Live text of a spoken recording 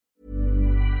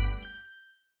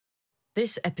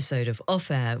This episode of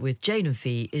Off Air with Jane and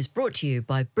Fee is brought to you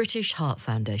by British Heart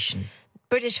Foundation.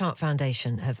 British Heart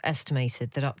Foundation have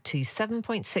estimated that up to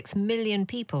 7.6 million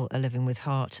people are living with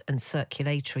heart and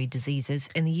circulatory diseases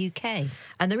in the UK.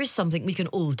 And there is something we can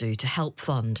all do to help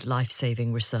fund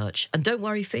life-saving research. And don't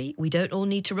worry, Fee, we don't all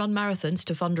need to run marathons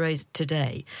to fundraise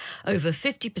today. Over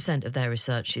 50% of their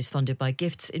research is funded by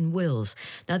gifts in wills.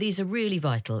 Now, these are really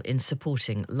vital in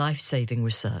supporting life-saving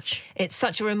research. It's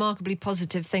such a remarkably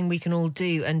positive thing we can all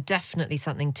do, and definitely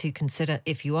something to consider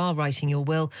if you are writing your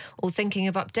will or thinking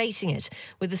of updating it.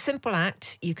 With a simple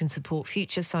act, you can support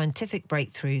future scientific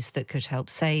breakthroughs that could help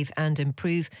save and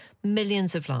improve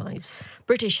millions of lives.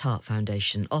 British Heart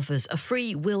Foundation offers a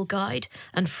free will guide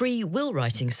and free will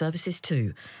writing services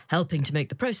too, helping to make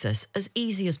the process as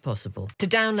easy as possible. To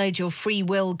download your free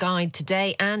will guide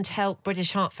today and help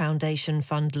British Heart Foundation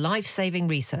fund life-saving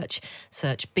research,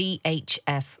 search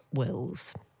BHF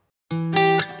Wills.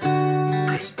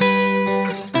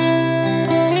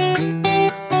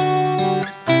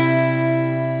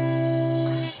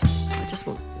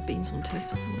 Beans on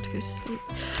toast. I want to go to sleep.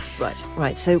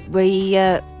 Right. So we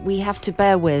have to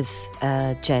bear with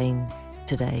Jane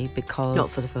today because not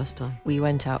for the first time. We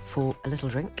went out for a little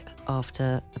drink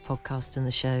after the podcast and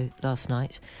the show last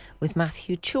night with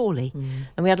Matthew Chorley,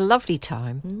 and we had a lovely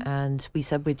time. And we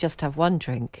said we'd just have one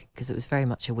drink because it was very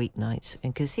much a weeknight,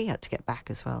 and because he had to get back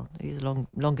as well. It was a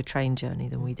longer train journey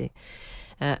than we do,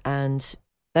 and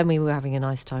then we were having a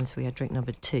nice time, so we had drink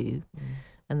number 2.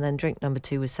 And then drink number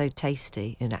 2 was so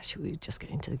tasty. And actually, we were just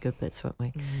getting to the good bits, weren't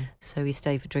we? So we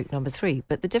stayed for drink number 3.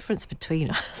 But the difference between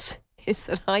us is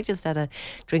that I just had a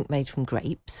drink made from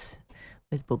grapes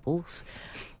with bubbles.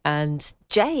 And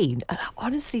Jane,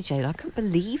 honestly, Jane, I couldn't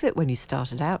believe it when you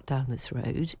started out down this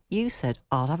road. You said,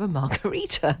 I'll have a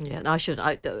margarita. Yeah, and I should.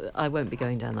 I won't be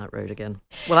going down that road again.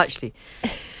 Well, actually,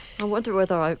 I wonder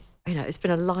whether it's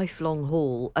been a lifelong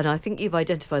haul. And I think you've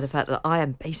identified the fact that I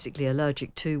am basically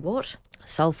allergic to what?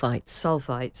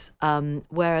 Sulfites.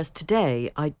 Whereas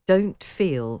today, I don't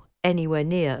feel anywhere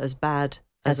near as bad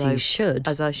as I should,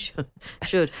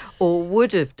 or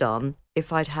would have done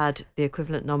if I'd had the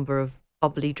equivalent number of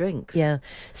bubbly drinks. Yeah.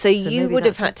 So you would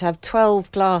have had to have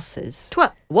 12 glasses.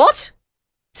 What?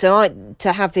 So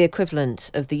to have the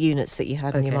equivalent of the units that you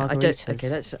had in your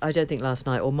margaritas. I don't think last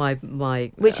night or my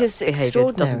which is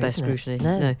extraordinary, doesn't bear isn't scrutiny. It?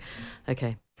 No.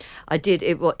 Okay. I did.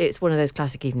 It's one of those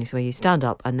classic evenings where you stand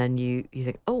up and then you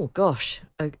think, oh gosh,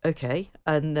 okay,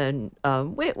 and then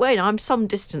wait, I'm some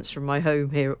distance from my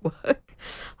home here at work,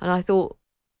 and I thought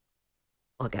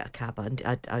I'll get a cab.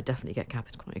 I definitely get a cab.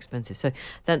 It's quite expensive. So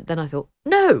then I thought,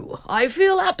 no, I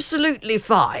feel absolutely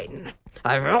fine.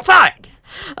 I feel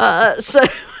fine. So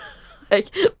I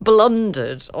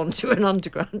blundered onto an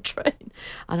underground train,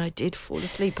 and I did fall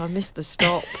asleep. I missed the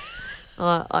stop.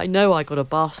 I know I got a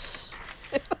bus.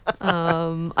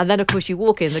 And then of course you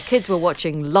walk in, the kids were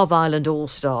watching Love Island All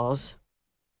Stars,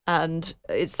 and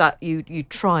it's that you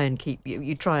try and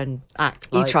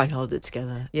act like, you try and hold it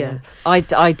together. Yeah. I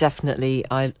definitely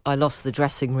I lost the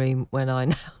dressing room when I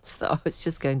announced that I was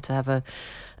just going to have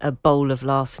a bowl of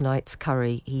last night's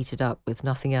curry heated up with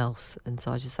nothing else, and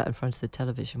so I just sat in front of the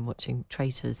television watching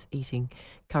traitors eating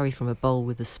curry from a bowl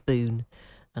with a spoon,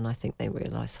 and I think they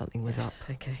realised something was up.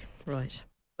 Okay, right.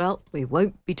 Well, we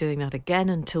won't be doing that again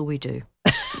until we do.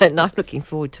 And I'm looking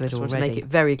forward to it Just already. Want to make it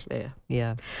very clear.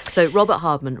 Yeah. So Robert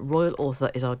Hardman, royal author,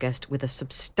 is our guest with a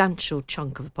substantial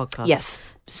chunk of a podcast. Yes.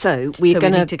 So we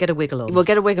need to get a wiggle on. We'll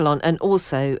get a wiggle on. And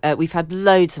also, we've had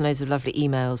loads and loads of lovely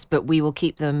emails, but we will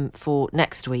keep them for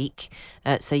next week,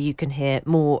 so you can hear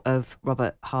more of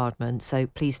Robert Hardman. So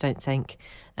please don't think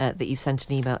that you've sent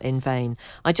an email in vain.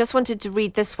 I just wanted to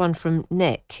read this one from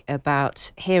Nick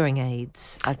about hearing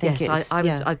aids. I think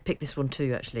I picked this one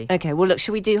too, actually. Okay, well, look,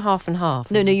 should we do half and half?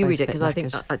 No, you read it, because I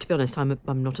think, to be honest, I'm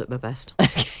not at my best.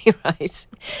 Okay, right.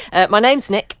 My name's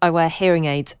Nick. I wear hearing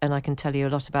aids, and I can tell you a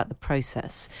lot about the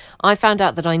process. I found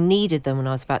out that I needed them when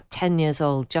I was about 10 years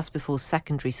old, just before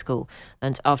secondary school,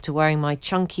 and after wearing my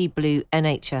chunky blue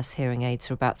NHS hearing aids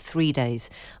for about 3 days,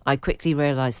 I quickly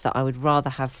realised that I would rather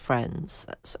have friends.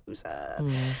 That's so sad.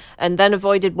 And then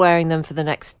avoided wearing them for the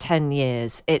next 10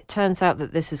 years. It turns out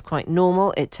that this is quite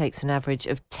normal. It takes an average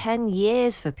of 10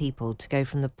 years for people to go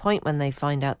from the point when they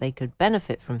find out they could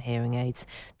benefit from hearing aids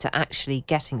to actually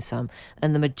getting some,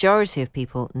 and the majority of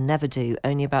people never do.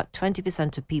 Only about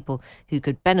 20% of people who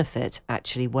could benefit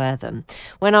actually wear them.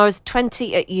 When I was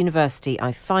 20 at university,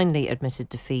 I finally admitted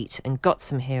defeat and got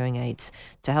some hearing aids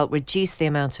to help reduce the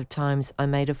amount of times I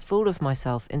made a fool of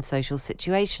myself in social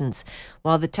situations.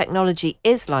 While the technology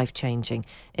is life-changing,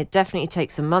 it definitely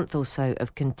takes a month or so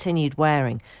of continued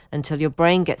wearing until your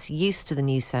brain gets used to the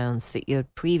new sounds that you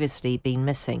had previously been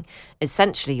missing.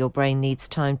 Essentially, your brain needs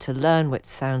time to learn which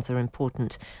sounds are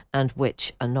important and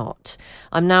which are not.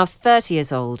 I'm now 30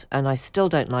 years old and I still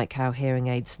don't like how hearing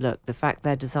aids look. The fact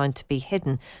they're designed to be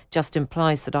hidden just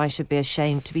implies that I should be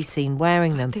ashamed to be seen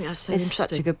wearing them. I think that's so it's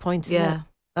interesting. such a good point, isn't Yeah. it?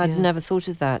 I'd never thought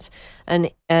of that. And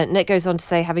Nick goes on to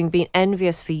say, having been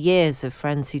envious for years of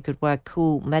friends who could wear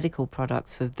cool medical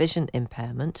products for vision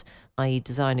impairment, i.e.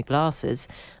 designer glasses,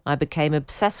 I became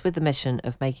obsessed with the mission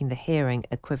of making the hearing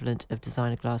equivalent of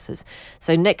designer glasses.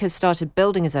 So Nick has started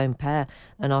building his own pair,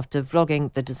 and after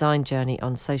vlogging the design journey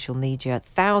on social media,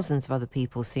 thousands of other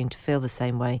people seem to feel the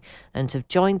same way and have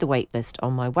joined the waitlist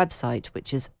on my website,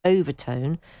 which is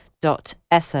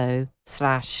overtone.so/.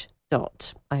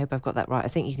 I hope I've got that right. I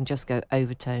think you can just go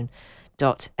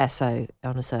overtone.so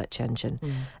on a search engine.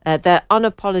 They're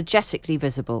unapologetically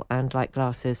visible and, like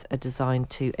glasses, are designed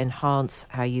to enhance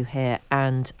how you hear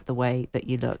and the way that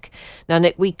you look. Now,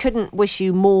 Nick, we couldn't wish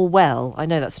you more well. I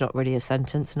know that's not really a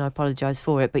sentence and I apologise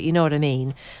for it, but you know what I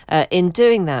mean. In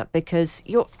doing that, because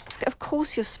of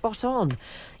course you're spot on.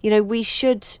 You know, we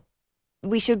should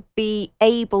be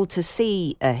able to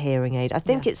see a hearing aid. I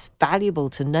think it's valuable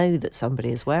to know that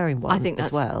somebody is wearing one. I think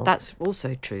as well. That's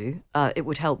also true. It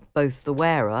would help both the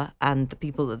wearer and the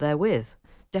people that they're with.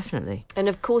 Definitely. And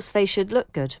of course they should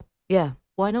look good. Yeah.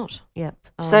 Why not? Yep.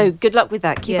 So good luck with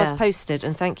that. Keep us yeah. posted,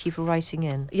 and thank you for writing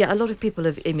in. Yeah, a lot of people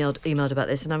have emailed about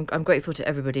this, and I'm grateful to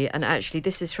everybody. And actually,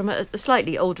 this is from a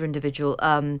slightly older individual,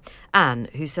 Anne,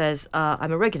 who says,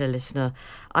 I'm a regular listener.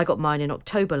 I got mine in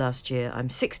October last year. I'm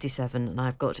 67 and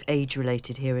I've got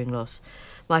age-related hearing loss.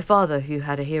 My father, who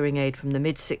had a hearing aid from the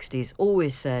mid-60s,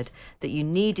 always said that you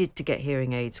needed to get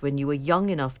hearing aids when you were young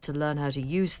enough to learn how to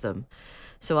use them.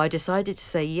 So I decided to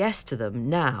say yes to them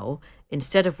now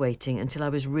instead of waiting until I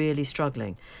was really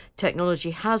struggling.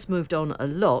 Technology has moved on a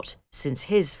lot since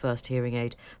his first hearing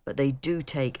aid, but they do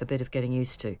take a bit of getting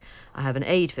used to. I have an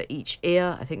aid for each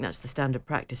ear. I think that's the standard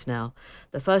practice now.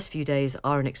 The first few days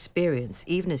are an experience.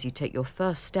 Even as you take your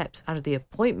first steps out of the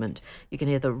appointment, you can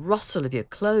hear the rustle of your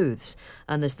clothes,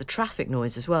 and there's the traffic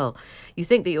noise as well. You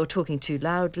think that you're talking too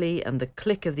loudly, and the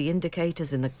click of the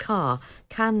indicators in the car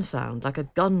can sound like a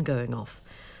gun going off.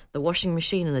 The washing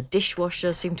machine and the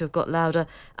dishwasher seem to have got louder,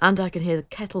 and I can hear the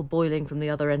kettle boiling from the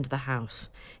other end of the house.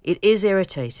 It is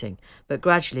irritating, but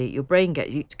gradually your brain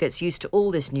gets used to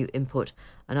all this new input,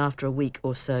 and after a week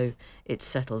or so, it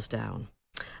settles down.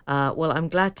 Well, I'm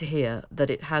glad to hear that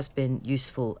it has been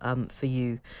useful for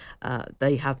you.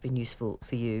 They have been useful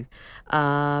for you.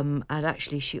 And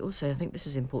actually, she also, I think this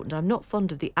is important, I'm not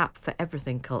fond of the app for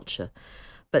everything culture,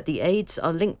 but the aids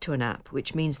are linked to an app,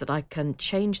 which means that I can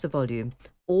change the volume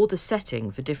or the setting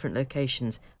for different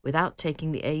locations without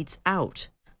taking the aids out.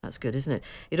 That's good, isn't it?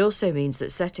 It also means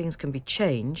that settings can be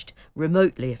changed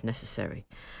remotely if necessary.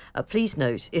 Please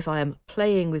note, if I am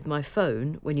playing with my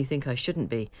phone when you think I shouldn't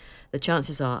be, the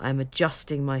chances are I'm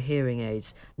adjusting my hearing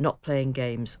aids, not playing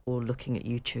games or looking at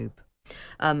YouTube.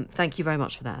 Thank you very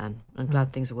much for that, Anne. I'm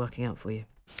glad things are working out for you.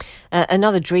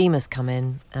 Another dream has come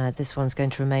in. This one's going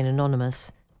to remain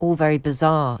anonymous. All very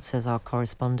bizarre, says our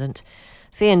correspondent.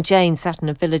 Fee and Jane sat in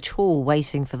a village hall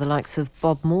waiting for the likes of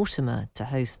Bob Mortimer to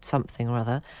host something or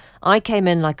other. I came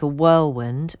in like a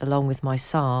whirlwind, along with my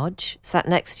Sarge, sat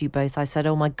next to you both. I said,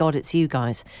 "Oh my God, it's you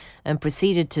guys," and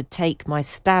proceeded to take my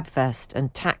stab vest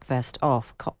and tack vest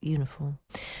off, cop uniform.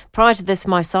 Prior to this,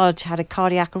 my Sarge had a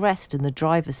cardiac arrest in the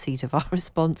driver's seat of our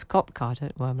response cop car. I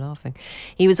don't know why I'm laughing.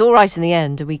 He was all right in the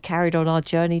end, and we carried on our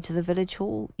journey to the village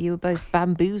hall. You were both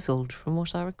bamboozled, from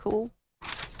what I recall.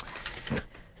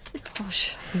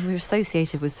 Gosh, we were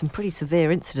associated with some pretty severe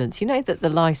incidents. You know that the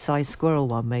life-size squirrel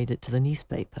one made it to the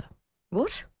newspaper?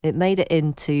 What? It made it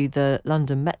into the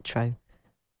London Metro.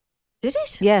 Did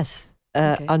it? Yes,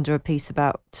 Okay. under a piece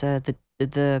about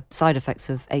the side effects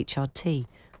of HRT,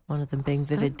 one of them being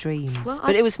vivid dreams. Well,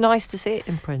 but it was nice to see it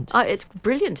in print. It's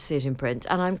brilliant to see it in print,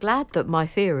 and I'm glad that my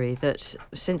theory that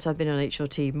since I've been on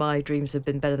HRT, my dreams have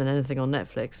been better than anything on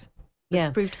Netflix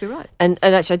proved to be right. And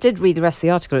actually, I did read the rest of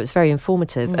the article. It was very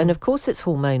informative. And of course, it's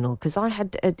hormonal, because I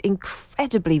had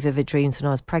incredibly vivid dreams when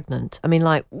I was pregnant. I mean,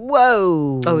 like,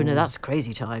 whoa. Oh, no, that's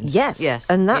crazy times. Yes.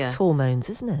 And that's hormones,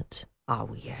 isn't it?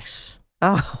 Oh, yes.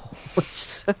 Oh, it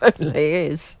certainly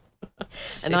is.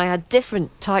 And I had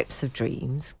different types of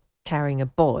dreams, carrying a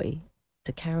boy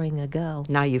to carrying a girl.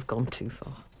 Now you've gone too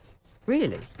far.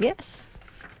 Really? Yes.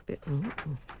 Mm.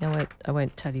 I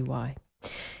won't tell you why.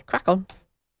 Crack on.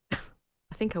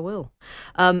 I think I will.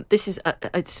 This is,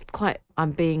 it's quite,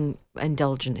 I'm being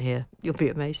indulgent here. You'll be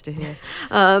amazed to hear.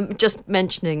 Just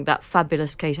mentioning that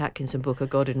fabulous Kate Atkinson book, A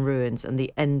God in Ruins, and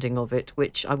the ending of it,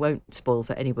 which I won't spoil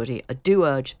for anybody. I do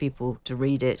urge people to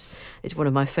read it. It's one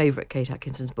of my favourite Kate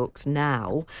Atkinson's books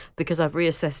now, because I've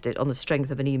reassessed it on the strength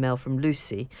of an email from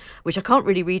Lucy, which I can't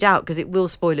really read out because it will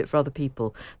spoil it for other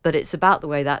people. But it's about the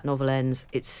way that novel ends.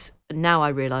 It's now I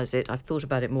realise it. I've thought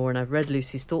about it more, and I've read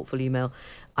Lucy's thoughtful email.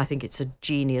 I think it's a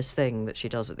genius thing that she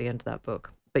does at the end of that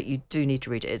book. But you do need to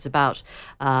read it. It's about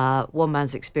one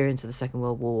man's experience of the Second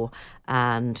World War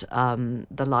and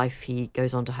the life he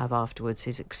goes on to have afterwards,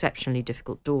 his exceptionally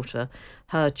difficult daughter,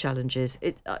 her challenges.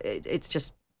 It's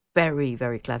just very,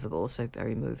 very clever, but also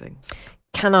very moving.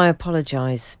 Can I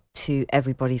apologise to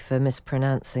everybody for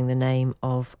mispronouncing the name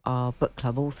of our book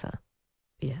club author?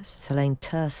 Yes. It's Elaine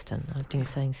Thurston. I've been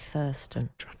saying Thurston.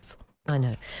 Dreadful. I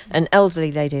know. An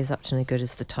elderly lady is up to no good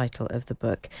is the title of the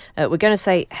book. We're going to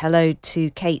say hello to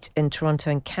Kate in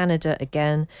Toronto and Canada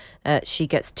again. She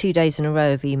gets 2 days in a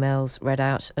row of emails read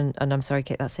out. And I'm sorry,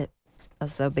 Kate, that's it.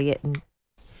 That'll be it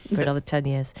for another 10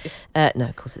 years. No,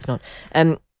 of course it's not.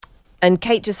 And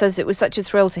Kate just says, it was such a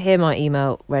thrill to hear my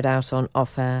email read out on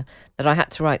Off Air that I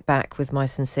had to write back with my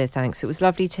sincere thanks. It was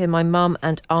lovely to hear my mum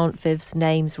and Aunt Viv's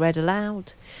names read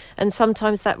aloud. And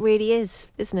sometimes that really is,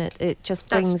 isn't it? It just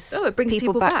brings,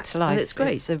 people back to life. It's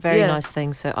great. It's a very nice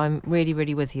thing. So I'm really,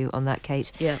 really with you on that,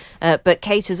 Kate. Yeah. But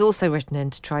Kate has also written in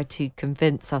to try to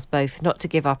convince us both not to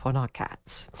give up on our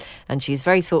cats. And she's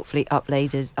very thoughtfully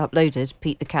uploaded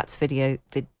Pete the Cat's video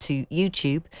to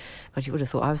YouTube. God, you would have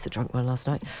thought I was the drunk one last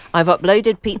night. I've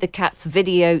uploaded Pete the Cat's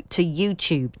video to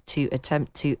YouTube to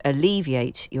attempt to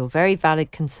alleviate your very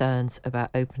valid concerns about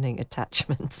opening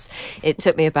attachments. It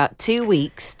took me about 2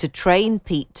 weeks to train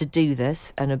Pete to do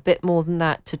this, and a bit more than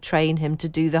that to train him to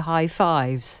do the high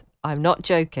fives. I'm not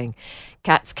joking.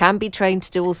 Cats can be trained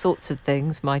to do all sorts of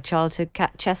things. My childhood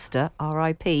cat Chester,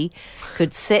 R.I.P.,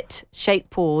 could sit, shake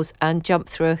paws and jump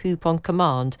through a hoop on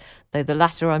command, though the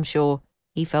latter, I'm sure,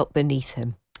 he felt beneath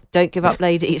him. Don't give up,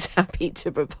 ladies. Happy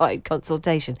to provide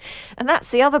consultation. And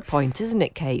that's the other point, isn't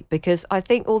it, Kate? Because I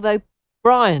think although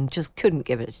Brian just couldn't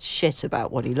give a shit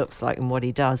about what he looks like and what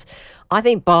he does, I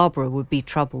think Barbara would be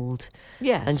troubled.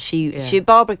 Yes. And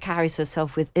Barbara carries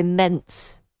herself with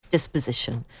immense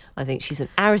disposition. I think she's an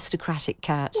aristocratic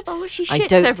cat. Well, she shits I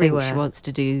don't everywhere. think she wants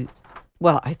to do...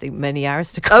 Well, I think many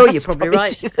aristocrats you're probably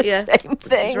right. do the same thing.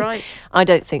 That's right. I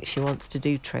don't think she wants to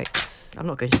do tricks. I'm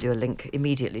not going to do a link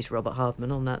immediately to Robert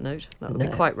Hardman on that note. That would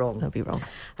be quite wrong. That would be wrong.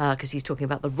 Because he's talking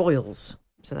about the royals.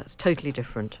 So that's totally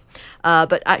different.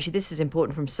 But actually, this is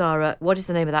important from Sarah. What is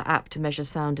the name of that app to measure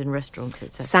sound in restaurants?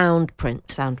 It's Soundprint.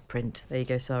 Soundprint. There you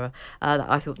go, Sarah.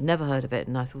 I thought, never heard of it,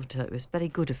 and I thought it was very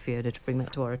good of Fiona to bring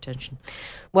that to our attention.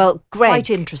 Well, Greg, quite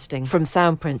interesting, from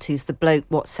Soundprint, who's the bloke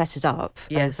what set it up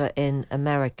yes. over in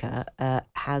America,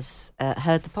 has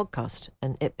heard the podcast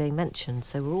and it being mentioned.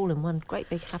 So we're all in one great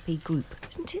big happy group.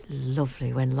 Isn't it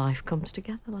lovely when life comes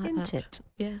together like Isn't that? it?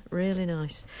 Yeah, really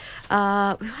nice.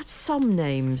 We've had some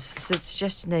names,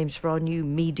 suggested names for our new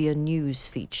media news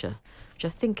feature, which I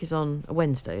think is on a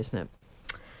Wednesday, isn't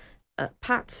it?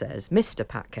 Pat says, Mr.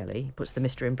 Pat Kelly, he puts the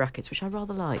Mr. in brackets, which I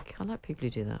rather like. I like people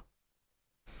who do that.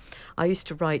 I used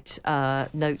to write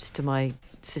notes to my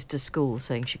sister's school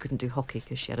saying she couldn't do hockey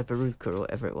because she had a verruca or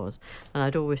whatever it was. And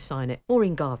I'd always sign it,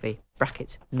 Maureen Garvey,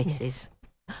 brackets, Mrs. Yes.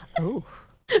 Oh.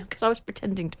 Because I was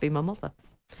pretending to be my mother.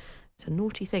 It's a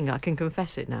naughty thing. I can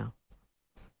confess it now.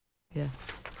 Yeah.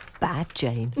 Bad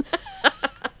Jane.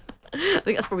 I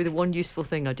think that's probably the one useful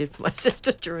thing I did for my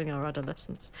sister during our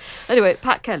adolescence. Anyway,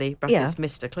 Pat Kelly, brackets,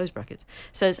 Mr., close brackets,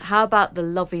 says, how about the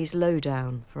Lovies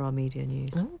Lowdown for our media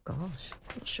news? Oh, gosh.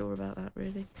 Not sure about that,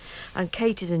 really. And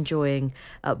Kate is enjoying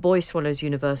Boy Swallows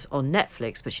Universe on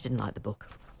Netflix, but she didn't like the book.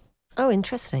 Oh,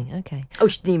 interesting. Okay. Oh,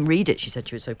 she didn't even read it. She said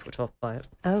she was so put off by it.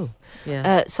 Oh.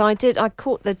 Yeah. So I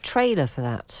caught the trailer for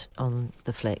that on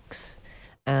the flicks.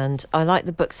 And I like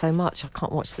the book so much, I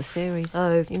can't watch the series.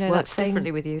 Oh, you know, works that thing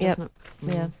differently with you, yep. doesn't it?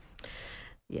 Mm. Yeah.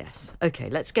 Yes. Okay,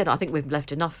 let's get on. I think we've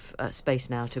left enough space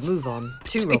now to move on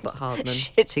to Robert Hardman.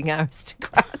 Shitting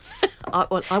aristocrats. I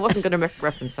wasn't going to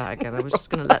reference that again. I was just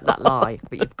going to let that lie.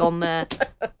 But you've gone there.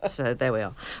 So there we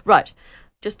are. Right.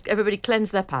 Just everybody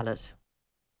cleanse their palate.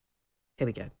 Here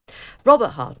we go. Robert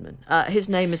Hardman. His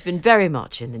name has been very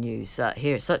much in the news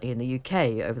here, certainly in the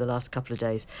UK, over the last couple of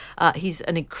days. He's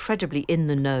an incredibly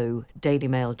in-the-know Daily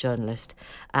Mail journalist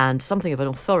and something of an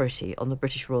authority on the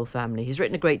British royal family. He's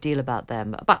written a great deal about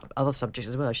them, about other subjects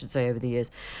as well, I should say, over the years.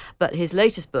 But his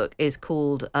latest book is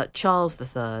called Charles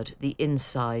III, The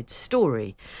Inside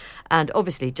Story. And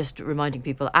obviously, just reminding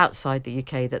people outside the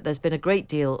UK that there's been a great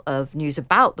deal of news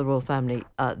about the royal family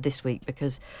this week,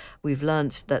 because we've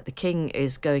learnt that the King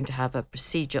is going to have a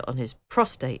procedure on his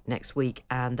prostate next week,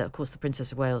 and that, of course, the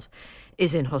Princess of Wales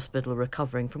is in hospital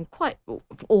recovering from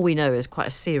all we know is quite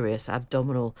a serious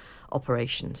abdominal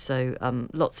operation. So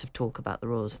lots of talk about the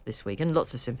royals this week, and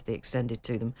lots of sympathy extended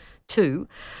to them too.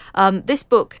 This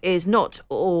book is not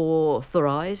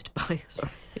authorised by...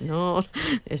 Sorry, not...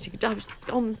 Yes,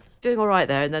 I'm doing all right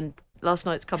there, and then last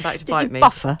night's come back to bite me.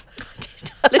 Buffer?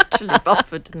 I literally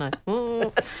buffered, didn't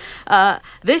I?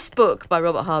 This book by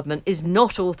Robert Hardman is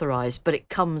not authorised, but it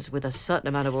comes with a certain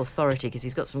amount of authority because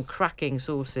he's got some cracking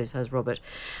sources, has Robert.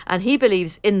 And he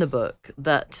believes in the book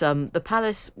that the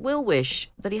palace will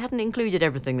wish that he hadn't included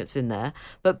everything that's in there.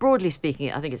 But broadly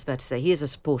speaking, I think it's fair to say he is a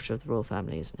supporter of the royal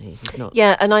family, isn't he? He's not.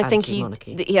 Yeah, and I think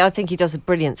anti-monarchy. I think he does a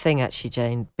brilliant thing, actually,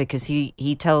 Jane, because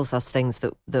he tells us things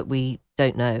that we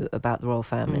don't know about the royal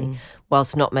family,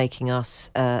 whilst not making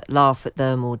us laugh at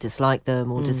them or dislike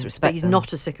them or disrespect but he's them.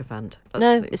 not a sycophant.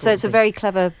 No, so it's a very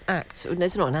clever act. No,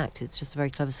 it's not an act, it's just a very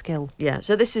clever skill. Yeah,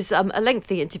 so this is a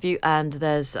lengthy interview, and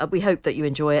there's we hope that you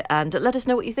enjoy it, and let us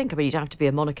know what you think. I mean, you don't have to be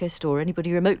a monarchist or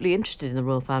anybody remotely interested in the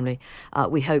royal family.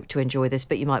 We hope to enjoy this,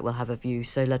 but you might well have a view,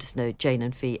 so let us know, Jane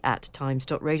and Fee at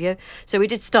times.radio. So we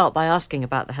did start by asking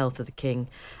about the health of the King,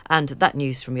 and that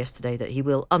news from yesterday that he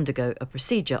will undergo a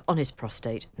procedure on his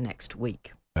prostate next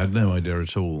week. I had no idea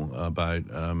at all about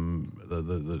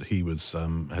that he was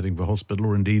heading for hospital,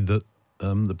 or indeed that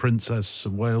the Princess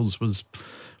of Wales was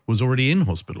already in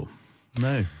hospital.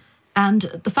 No. And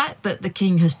the fact that the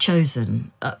King has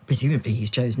chosen, presumably he's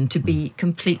chosen, to be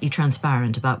completely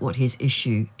transparent about what his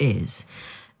issue is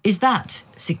that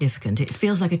significant? It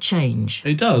feels like a change.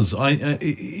 It does.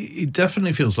 It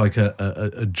definitely feels like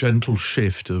a gentle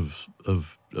shift of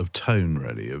tone,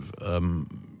 really.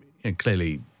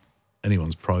 Clearly,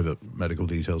 anyone's private medical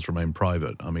details remain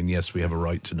private. I mean, yes, we have a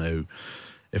right to know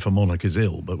if a monarch is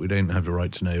ill, but we don't have the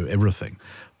right to know everything.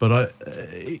 But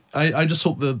I just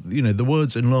thought the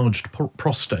words enlarged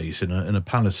prostate in a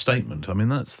palace statement. I mean,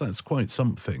 that's quite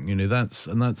something.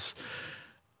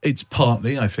 It's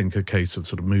partly, I think, a case of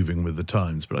sort of moving with the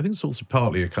times, but I think it's also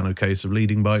partly a kind of case of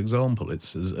leading by example.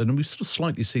 And we've sort of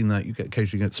slightly seen that.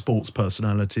 Occasionally get sports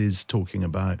personalities talking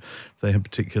about if they have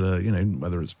particular,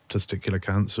 whether it's testicular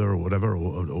cancer or whatever,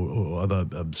 or other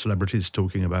celebrities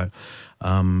talking about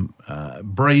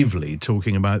bravely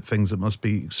talking about things that must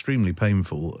be extremely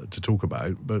painful to talk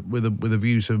about, but with a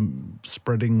view to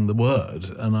spreading the word.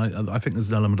 And I think there's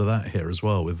an element of that here as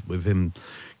well with him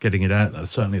getting it out there.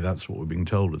 Certainly that's what we're being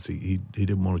told, is he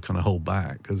didn't want to kind of hold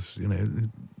back, because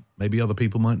maybe other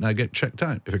people might now get checked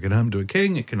out. If it can happen to a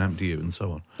king, it can happen to you, and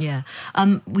so on. Yeah.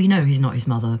 We know he's not his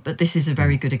mother, but this is a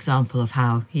very good example of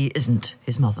how he isn't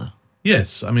his mother.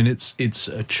 Yes, I mean, it's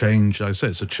a change. Like I say,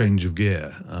 it's a change of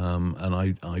gear, and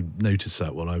I noticed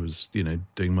that while I was,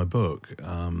 doing my book,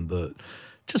 that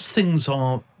just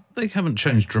they haven't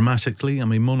changed dramatically. I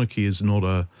mean, monarchy is not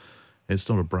a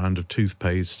brand of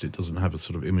toothpaste. It doesn't have a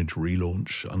sort of image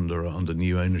relaunch under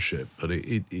new ownership, but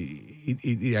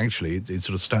it actually sort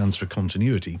of stands for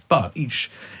continuity. But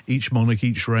each monarch,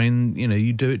 each reign,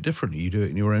 you do it differently. You do it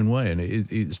in your own way, and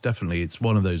it's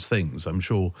one of those things. I'm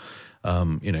sure.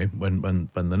 When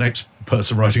the next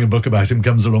person writing a book about him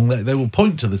comes along, they will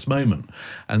point to this moment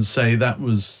and say that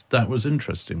was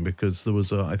interesting, because there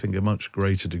was I think a much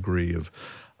greater degree of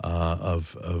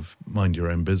mind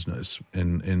your own business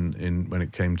in when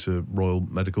it came to royal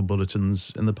medical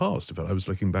bulletins in the past. In fact, I was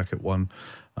looking back at one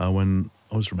when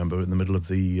I was in the middle of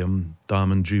the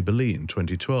Diamond Jubilee in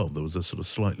 2012. There was a sort of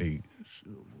slightly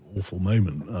awful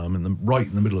moment right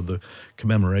in the middle of the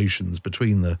commemorations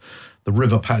between the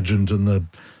river pageant and the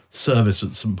service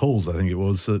at St Paul's, I think it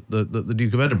was, that the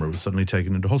Duke of Edinburgh was suddenly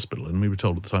taken into hospital, and we were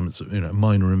told at the time it's a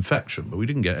minor infection, but we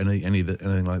didn't get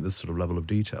anything like this sort of level of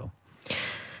detail.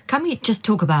 Can we just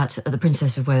talk about the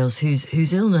Princess of Wales,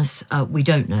 whose illness we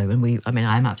don't know, and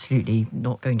I'm absolutely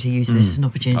not going to use this as an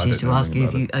opportunity to ask you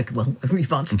if you. Well,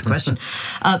 we've answered the question,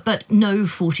 but no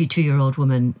 42-year-old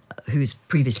woman who's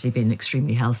previously been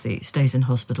extremely healthy stays in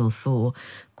hospital for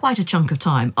quite a chunk of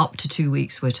time, up to 2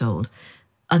 weeks, we're told,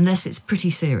 unless it's pretty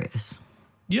serious.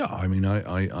 Yeah, I mean,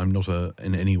 I'm not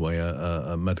in any way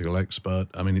a medical expert.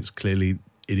 I mean, it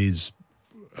is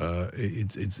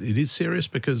it is serious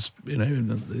because,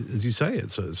 as you say,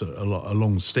 it's a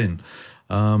long stint.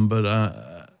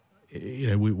 But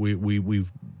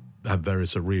we've have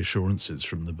various reassurances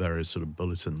from the various sort of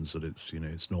bulletins that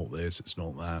it's not this, it's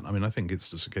not that. I mean, I think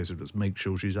it's just a case of just make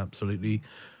sure she's absolutely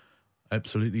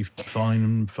fine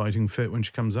and fighting fit when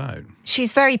she comes out.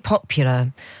 She's very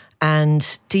popular.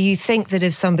 And do you think that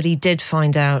if somebody did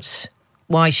find out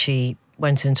why she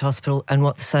went into hospital and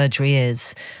what the surgery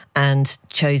is and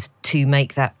chose to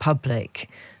make that public,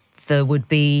 there would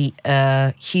be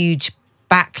a huge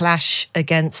backlash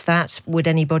against that? Would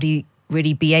anybody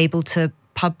really be able to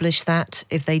publish that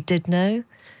if they did know?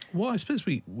 Well, I suppose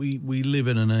we live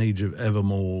in an age of ever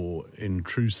more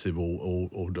intrusive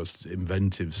or just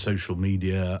inventive social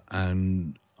media,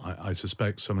 and I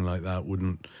suspect something like that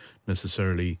wouldn't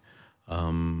necessarily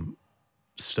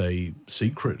stay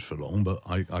secret for long, but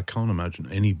I can't imagine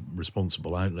any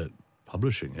responsible outlet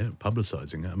publishing it,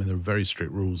 publicising it. I mean, there are very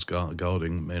strict rules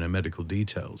guarding medical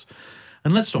details.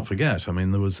 And let's not forget, I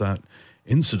mean, there was that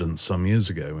incident some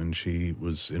years ago when she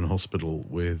was in hospital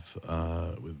with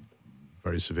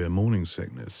very severe morning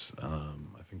sickness,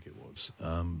 I think it was.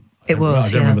 I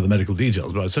don't remember the medical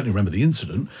details, but I certainly remember the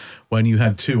incident when you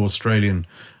had two Australian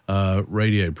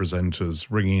radio presenters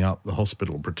ringing up the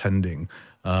hospital pretending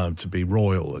to be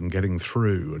royal and getting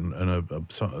through, and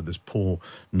this poor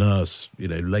nurse,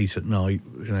 late at night,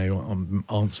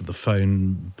 answered the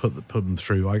phone, put them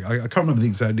through. I can't remember the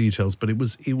exact details, but it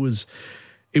was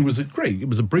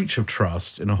a breach of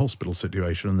trust in a hospital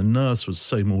situation, and the nurse was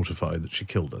so mortified that she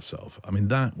killed herself. I mean,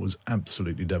 that was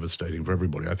absolutely devastating for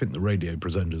everybody. I think the radio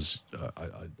presenters,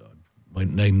 I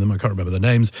won't name them, I can't remember their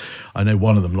names. I know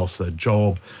one of them lost their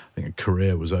job. I think a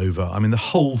career was over. I mean, the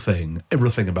whole thing,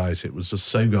 everything about it was just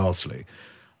so ghastly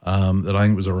that I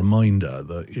think it was a reminder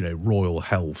that, royal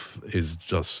health is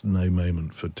just no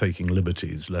moment for taking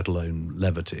liberties, let alone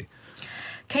levity.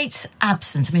 Kate's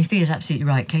absence, I mean, Fia's absolutely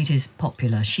right. Kate is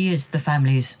popular. She is the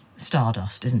family's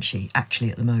stardust, isn't she, actually,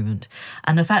 at the moment?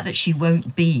 And the fact that she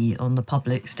won't be on the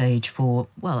public stage for,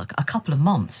 well, a couple of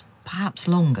months, perhaps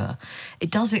longer,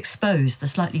 it does expose the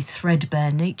slightly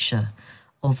threadbare nature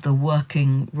of the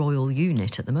working royal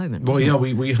unit at the moment. Well, yeah,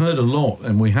 we heard a lot,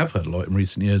 and we have heard a lot in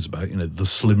recent years about, the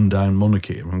slimmed-down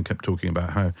monarchy. Everyone kept talking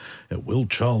about how, will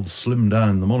Charles slim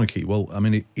down the monarchy? Well, I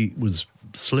mean, it was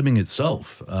slimming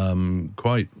itself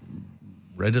quite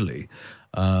readily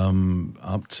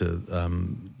up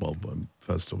to,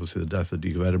 first, obviously, the death of the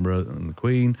Duke of Edinburgh and the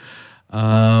Queen.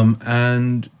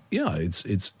 And, yeah,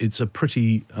 it's a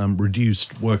pretty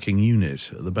reduced working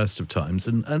unit at the best of times.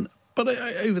 But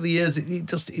over the years,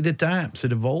 it adapts,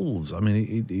 it evolves. I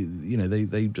mean,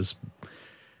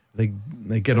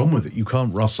 they get on with it. You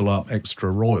can't rustle up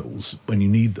extra royals when you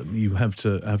need them. You have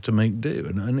to make do,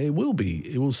 and it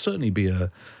will certainly be a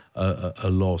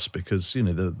loss because the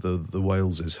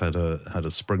Waleses had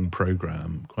a spring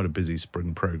program, quite a busy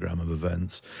spring program of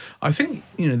events. I think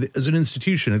as an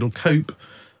institution, it'll cope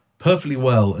perfectly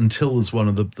well until there's one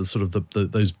of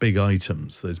those big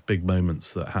items, those big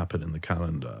moments that happen in the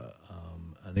calendar.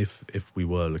 And if we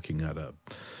were looking at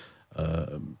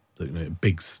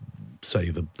big, say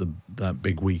that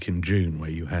big week in June where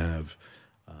you have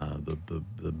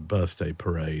the birthday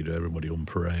parade, everybody on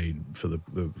parade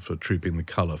for Trooping the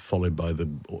Colour, followed by the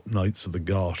Knights of the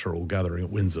Garter all gathering at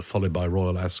Windsor, followed by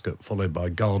Royal Ascot, followed by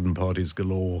garden parties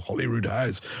galore, Holyrood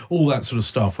House, all that sort of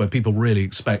stuff where people really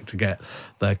expect to get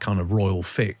their kind of royal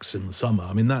fix in the summer.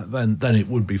 I mean, that then it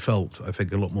would be felt, I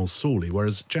think, a lot more sorely.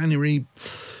 Whereas January,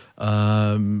 it's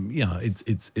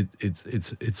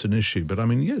an issue. But I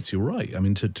mean, yes, you're right. I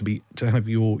mean, to have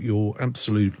your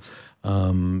absolute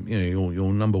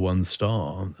your number one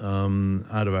star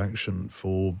out of action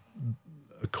for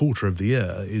a quarter of the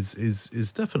year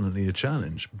is definitely a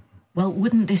challenge. Well,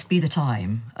 wouldn't this be the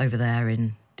time over there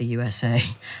in the USA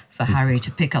for Harry to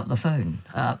pick up the phone?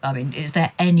 I mean, is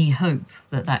there any hope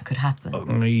that could happen?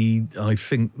 I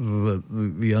think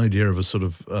the idea of a sort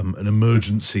of an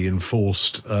emergency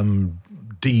enforced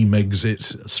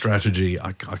Exit strategy,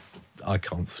 I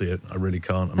can't see it. I really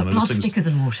can't. I mean, blood's thicker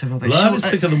than water, Robert. Blood is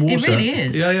thicker than water. It really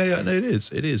is. Yeah. No, it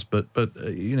is. But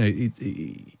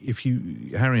if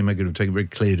Harry and Meghan have taken a very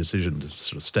clear decision to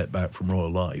sort of step back from royal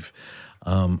life,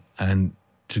 and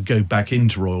to go back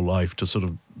into royal life to sort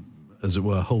of, as it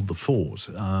were, hold the fort.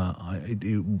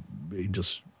 It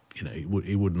just it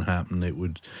wouldn't happen. It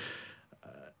would.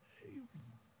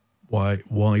 Why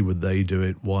would they do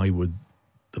it? Why would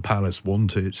the palace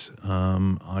want it?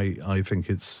 I think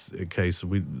it's a case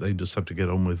of they just have to get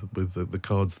on with the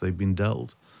cards they've been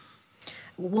dealt.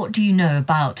 What do you know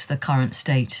about the current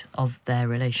state of their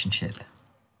relationship?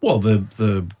 Well,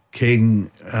 the king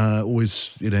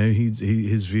always,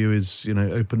 his view is,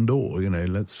 open door.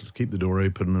 Let's keep the door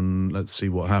open and let's see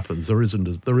what happens. There isn't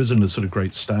a sort of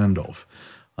great standoff,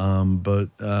 but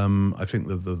I think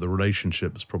that the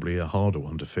relationship is probably a harder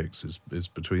one to fix. Is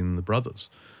between the brothers.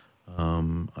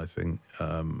 I think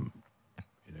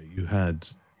you had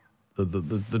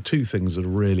the two things that are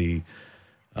really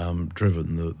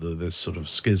driven this sort of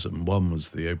schism. One was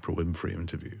the Oprah Winfrey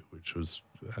interview, which was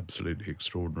absolutely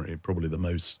extraordinary, probably the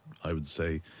most, I would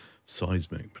say,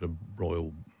 seismic bit of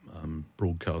royal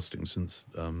broadcasting since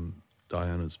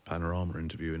Diana's Panorama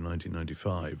interview in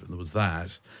 1995. And there was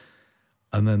that,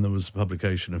 and then there was the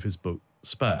publication of his book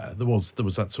Spare. There was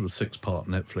that sort of 6-part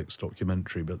Netflix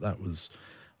documentary, but that was,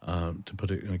 to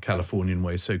put it in a Californian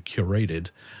way, so curated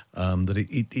that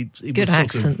it good was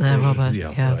accent there, Robert.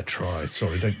 Yeah, I try.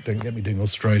 Sorry, don't get me doing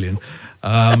Australian.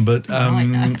 But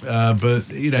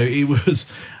it was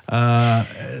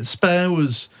Spare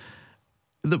was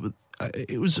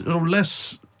it was sort of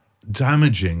less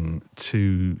damaging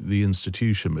to the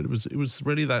institution, but it was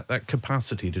really that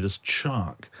capacity to just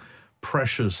chuck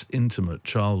precious, intimate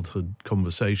childhood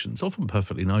conversations, often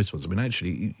perfectly nice ones. I mean,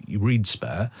 actually, you read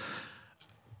Spare,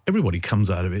 everybody comes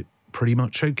out of it pretty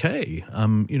much okay.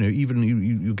 Even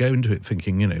you go into it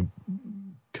thinking,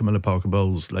 Camilla Parker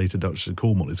Bowles, later Duchess of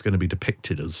Cornwall, is going to be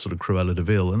depicted as sort of Cruella de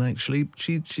Vil, and actually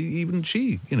she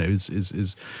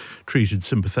is treated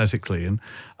sympathetically,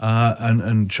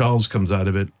 and Charles comes out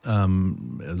of it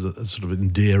as a sort of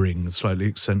endearing, slightly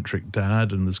eccentric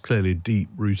dad, and there's clearly a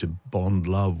deep-rooted bond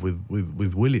love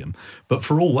with William. But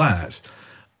for all that,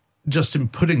 just in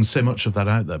putting so much of that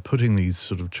out there, putting these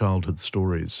sort of childhood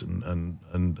stories and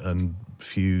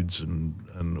feuds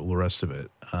and all the rest of it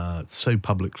so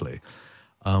publicly,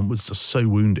 was just so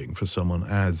wounding for someone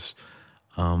as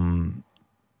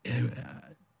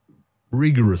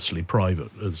rigorously private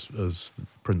as the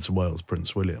Prince of Wales,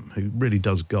 Prince William, who really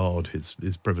does guard his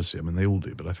privacy. I mean, they all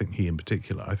do, but I think he in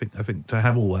particular. I think to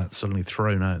have all that suddenly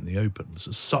thrown out in the open was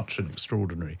just such an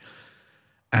extraordinary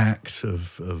act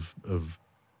of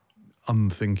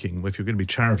unthinking, if you're going to be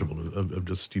charitable, of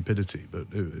just stupidity, but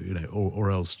or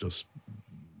else just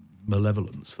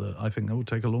malevolence, that I think that will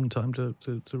take a long time to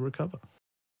recover.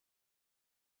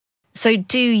 So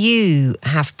do you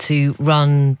have to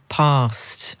run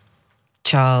past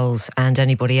Charles and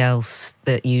anybody else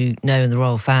that you know in the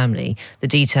royal family the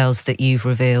details that you've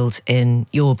revealed in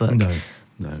your book?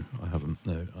 No, I haven't.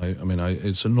 No, I mean,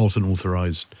 it's not an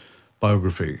authorised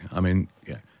biography. I mean,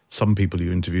 yeah. Some people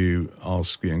you interview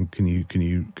ask, can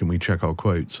we check our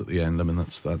quotes at the end? I mean,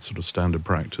 that's sort of standard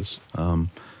practice.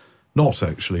 Not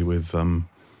actually with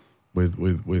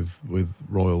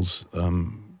royals.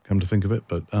 Come to think of it,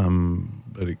 but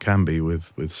it can be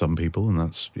with some people, and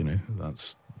that's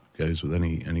goes with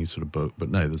any sort of book. But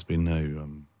no, there's been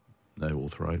no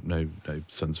authorized, no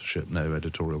censorship, no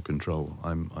editorial control.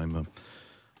 I'm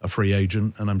a free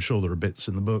agent, and I'm sure there are bits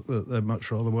in the book that they'd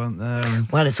much rather weren't there.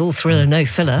 Well, it's all thriller, no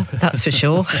filler, that's for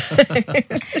sure.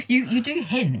 You do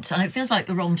hint, and it feels like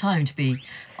the wrong time to be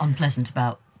unpleasant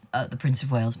about the Prince of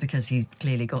Wales, because he's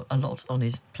clearly got a lot on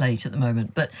his plate at the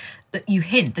moment, but that you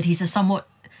hint that he's a somewhat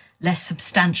less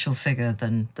substantial figure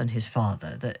than his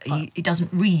father, that he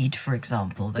doesn't read, for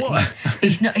example, that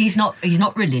he's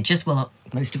not religious. Well,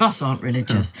 most of us aren't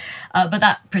religious, but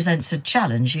that presents a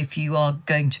challenge if you are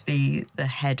going to be the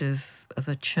head of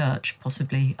a church,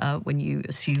 possibly, when you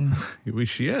assume.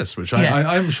 Yes, which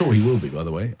I'm sure he will be, by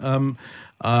the way.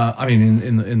 I mean,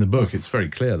 in the book, it's very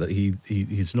clear that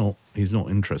he's not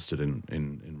interested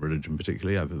in religion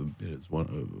particularly. It's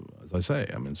one, as I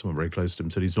say, I mean, someone very close to him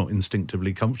said he's not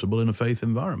instinctively comfortable in a faith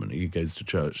environment. He goes to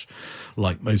church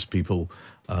like most people,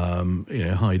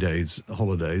 high days,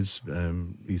 holidays,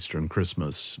 Easter and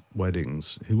Christmas,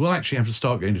 weddings. He will actually have to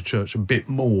start going to church a bit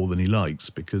more than he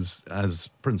likes, because as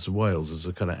Prince of Wales, as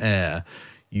a kind of heir,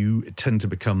 you tend to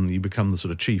become the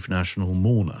sort of chief national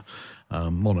mourner.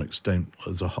 Monarchs don't,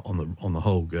 on the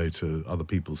whole, go to other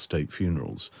people's state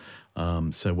funerals.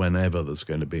 So whenever there's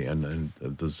going to be, and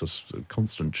there's just a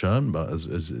constant churn, but as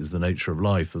is the nature of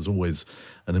life, there's always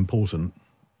an important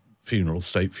funeral,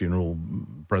 state funeral,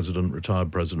 president,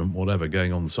 retired president, whatever,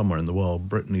 going on somewhere in the world.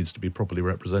 Britain needs to be properly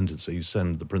represented, so you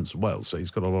send the Prince of Wales. So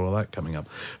he's got a lot of that coming up.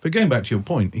 But going back to your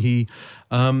point, he's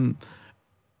a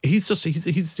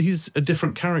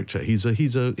different character. He's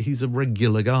a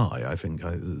regular guy, I think,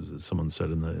 as someone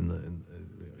said in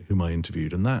whom I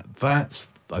interviewed, and I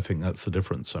think that's the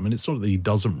difference. I mean, it's not that he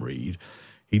doesn't read;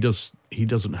 he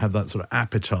doesn't have that sort of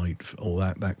appetite or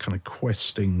that kind of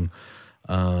questing.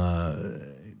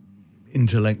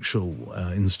 intellectual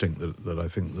instinct that I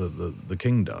think the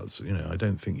king does. You know, I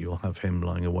don't think you'll have him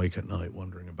lying awake at night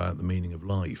wondering about the meaning of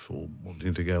life or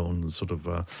wanting to go on sort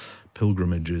of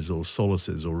pilgrimages or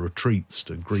solaces or retreats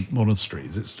to Greek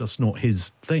monasteries. It's just not his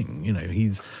thing. You know,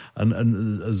 he's and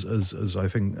as I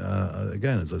think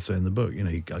again, as I say in the book, you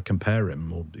know, I compare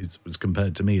him, or he was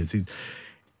compared to me as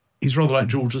he's rather like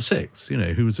George VI. You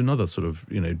know, who was another sort of,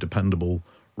 you know, dependable,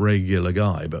 regular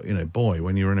guy, but, you know, boy,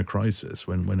 when you're in a crisis,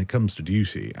 when it comes to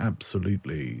duty,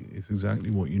 absolutely, it's exactly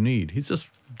what you need. He's just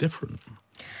different.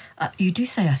 You do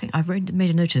say, I think I've made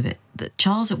a note of it, that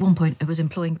Charles at one point was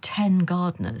employing 10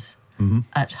 gardeners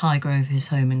at Highgrove, his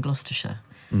home in Gloucestershire.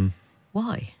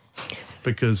 Why?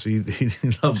 Because he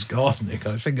loves gardening.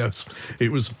 I think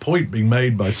it was a point being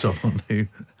made by someone who,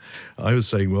 I was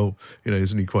saying, well, you know,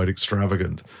 isn't he quite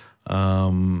extravagant?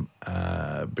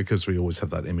 Because we always have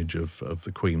that image of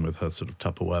the Queen with her sort of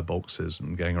Tupperware boxes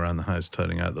and going around the house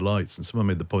turning out the lights. And someone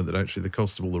made the point that actually the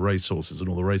cost of all the racehorses and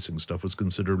all the racing stuff was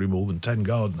considerably more than 10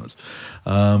 gardeners.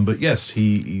 But yes, I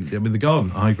mean, the garden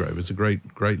at Highgrove is a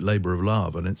great labour of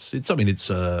love, and it's got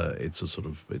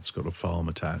a farm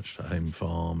attached, a home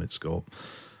farm. It's got,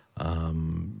 I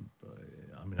mean,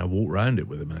 I walked around it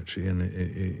with him actually, and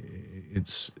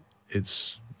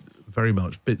it's very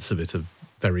much bits of it are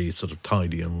very sort of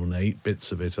tidy and ornate.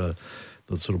 Bits of it are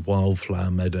the sort of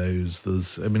wildflower meadows.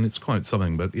 It's quite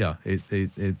something, but yeah,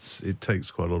 it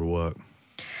takes quite a lot of work.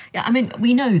 Yeah, I mean,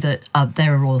 we know that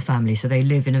they're a royal family, so they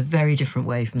live in a very different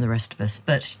way from the rest of us.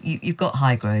 But you've got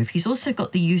Highgrove. He's also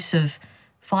got the use of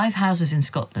 5 houses in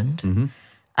Scotland,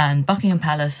 and Buckingham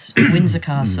Palace, Windsor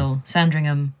Castle,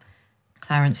 Sandringham,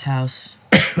 Clarence House,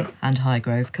 and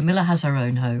Highgrove. Camilla has her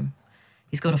own home.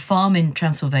 He's got a farm in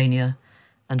Transylvania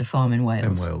and a farm in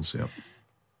Wales. In Wales, yeah.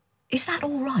 Is that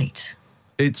all right?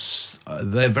 It's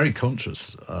they're very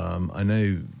conscious. I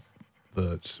know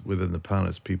that within the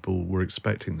palace, people were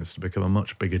expecting this to become a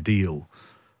much bigger deal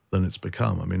than it's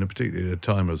become. I mean, particularly at a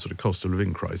time of sort of cost of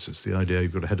living crisis, the idea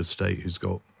you've got a head of state who's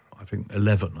got, I think,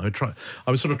 11.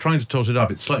 I was sort of trying to tot it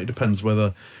up. It slightly depends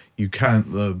whether you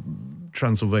count the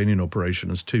Transylvanian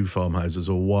operation as 2 farmhouses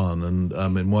or 1, and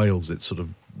in Wales it's sort of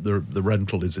the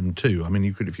rental is in 2. I mean,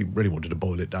 you could, if you really wanted to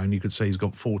boil it down, you could say he's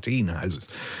got 14 houses.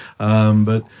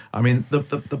 But I mean,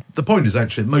 the point is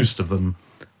actually most of them,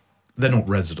 they're not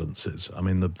residences. I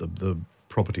mean, the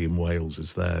property in Wales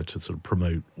is there to sort of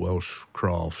promote Welsh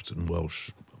craft and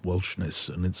Welshness,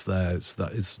 and it's there.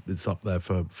 It's up there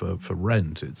for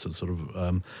rent. It's a sort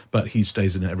of, but he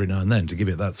stays in it every now and then to give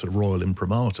it that sort of royal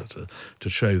imprimatur to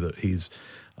show that he's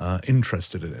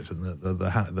interested in it. And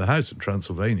the house in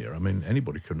Transylvania, I mean,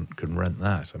 anybody can rent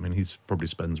that. I mean, he probably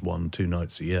spends 1-2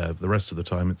 nights a year. The rest of the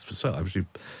time, it's for sale. Actually,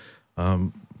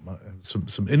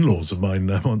 some in-laws of mine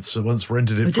once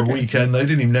rented it for a weekend. They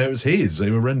didn't even know it was his.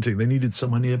 They were renting. They needed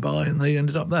somewhere nearby, and they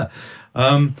ended up there.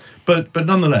 But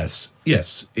nonetheless,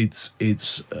 yes, it's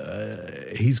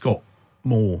he's got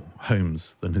more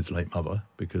homes than his late mother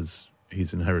because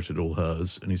he's inherited all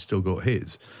hers, and he's still got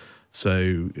his. So,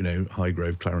 you know,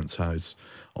 Highgrove, Clarence House,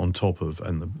 on top of,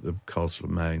 and the Castle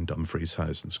of Maine, Dumfries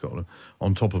House in Scotland,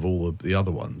 on top of all of the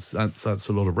other ones. That's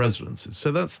a lot of residences.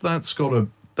 So that's got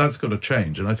to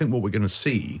change. And I think what we're going to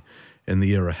see in the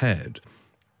year ahead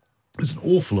is an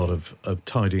awful lot of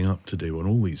tidying up to do on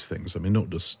all these things. I mean, not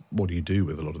just what do you do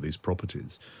with a lot of these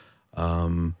properties.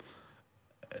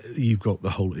 You've got the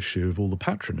whole issue of all the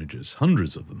patronages,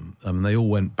 hundreds of them. I mean, they all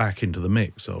went back into the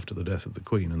mix after the death of the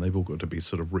Queen, and they've all got to be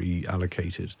sort of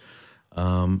reallocated.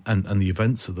 And the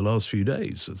events of the last few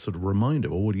days, a sort of reminder,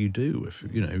 well, what do you do if,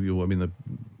 you know, the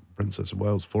Princess of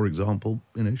Wales, for example,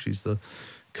 you know, she's the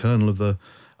colonel of the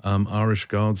Irish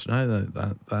Guards now.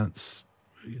 That's,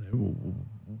 you know,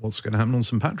 what's going to happen on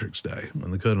St. Patrick's Day when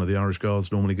the colonel of the Irish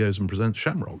Guards normally goes and presents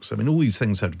shamrocks. I mean, all these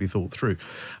things have to be thought through.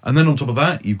 And then on top of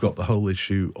that, you've got the whole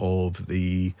issue of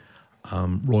the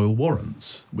royal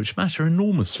warrants, which matter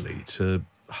enormously to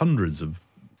hundreds of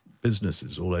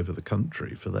businesses all over the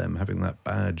country. For them, having that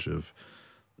badge of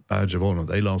honour,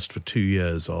 they last for 2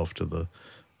 years after the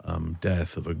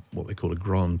death of what they call a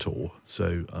grantor.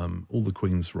 So all the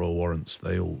Queen's royal warrants,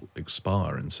 they all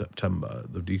expire in September.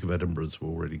 The Duke of Edinburgh's were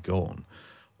already gone.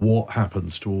 What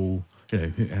happens to all,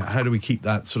 you know, how do we keep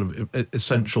that sort of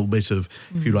essential bit of,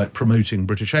 if you like, promoting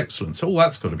British excellence? All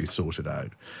that's got to be sorted out.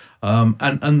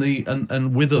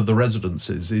 And whither the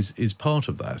residences is part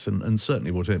of that, and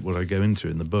certainly what I go into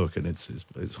in the book, and it's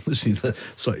obviously the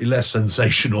slightly less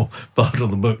sensational part of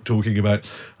the book, talking about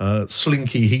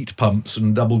slinky heat pumps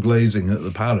and double glazing at the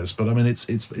palace. But I mean,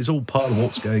 it's all part of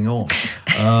what's going on.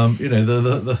 You know,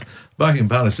 the Buckingham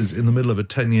Palace is in the middle of a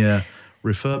 10-year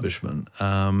refurbishment,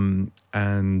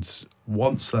 and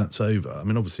once that's over, I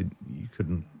mean, obviously you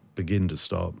couldn't begin to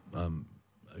start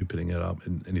opening it up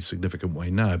in any significant way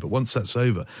now, but once that's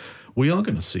over, we are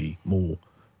going to see more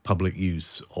public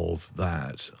use of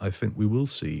that. I think we will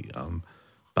see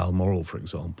Balmoral, for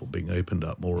example, being opened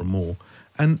up more and more.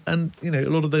 And you know, a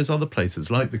lot of those other places,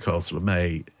 like the Castle of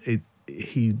May,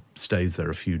 he stays there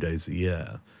a few days a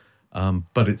year.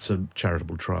 But it's a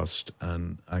charitable trust,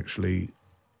 and actually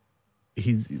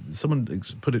someone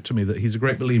put it to me that he's a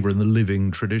great believer in the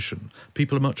living tradition.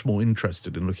 People are much more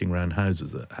interested in looking around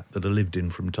houses that are lived in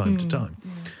from time to time.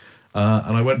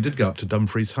 And I did go up to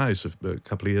Dumfries House a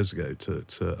couple of years ago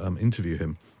to interview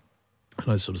him.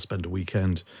 And I sort of spent a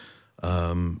weekend.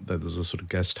 There's a sort of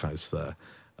guest house there.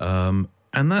 And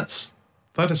that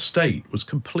estate was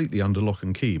completely under lock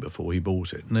and key before he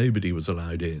bought it. Nobody was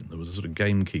allowed in. There was a sort of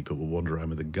gamekeeper who would wander around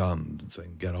with a gun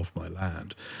saying, "Get off my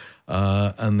land."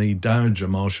 And the Dowager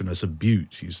Marchioness of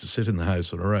Bute used to sit in the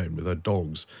house on her own with her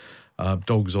dogs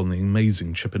on the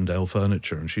amazing Chippendale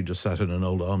furniture, and she just sat in an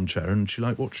old armchair and she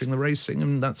liked watching the racing,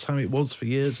 and that's how it was for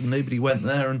years, and nobody went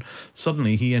there. And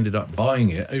suddenly he ended up buying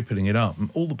it, opening it up, and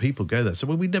all the people go there. So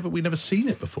we'd never seen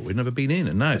it before, we'd never been in,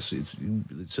 and now it's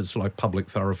just like public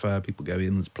thoroughfare. People go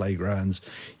in, there's playgrounds,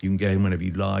 you can go in whenever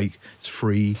you like, it's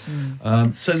free.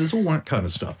 So there's all that kind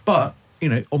of stuff, but you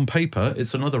know, on paper,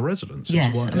 it's another residence.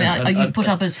 Yes, you put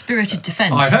up a spirited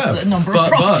defence. I have a number of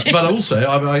properties. But also,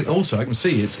 I can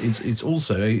see it's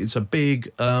also a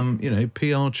big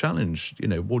PR challenge. You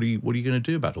know, what are you going to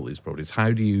do about all these properties?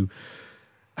 How do you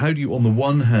on the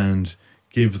one hand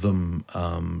give them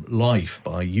life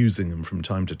by using them from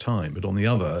time to time, but on the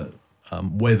other,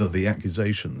 weather the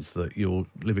accusations that you're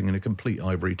living in a complete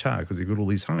ivory tower because you've got all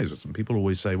these houses, and people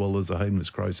always say, well, there's a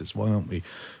homeless crisis. Why aren't we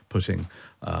putting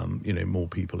more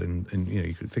people in?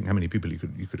 You could think how many people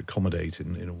you could accommodate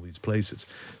in all these places.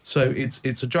 So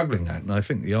it's a juggling act, and I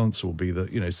think the answer will be that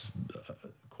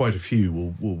quite a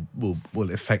few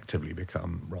will effectively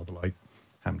become rather like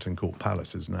Hampton Court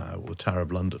Palace is now, or the Tower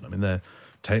of London. I mean, they're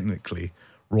technically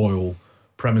royal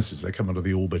premises. They come under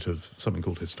the orbit of something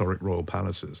called historic royal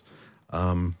palaces.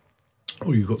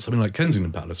 Or you've got something like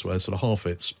Kensington Palace, where sort of half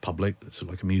it's public, it's sort of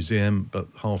like a museum, but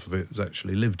half of it is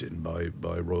actually lived in by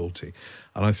royalty.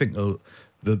 And I think that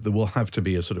there will have to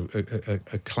be a sort of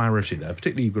a clarity there.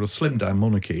 Particularly, you've got a slimmed down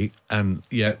monarchy, and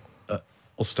yet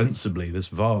ostensibly this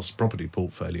vast property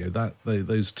portfolio. That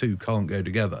those two can't go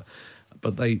together,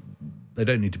 but they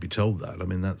don't need to be told that. I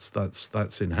mean,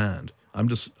 that's in hand. I'm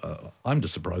just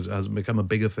surprised it hasn't become a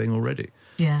bigger thing already.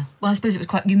 Yeah, well, I suppose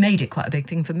you made it quite a big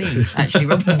thing for me, actually,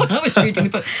 Robert, when I was reading the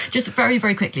book. Just very,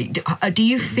 very quickly, do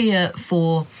you fear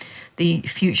for the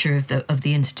future of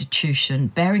the institution,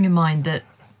 bearing in mind that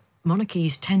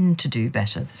monarchies tend to do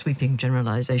better, the sweeping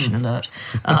generalisation alert,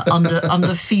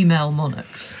 under female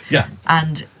monarchs? Yeah.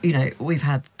 And, we've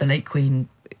had the late Queen,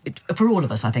 for all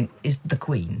of us, I think, is the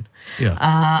Queen.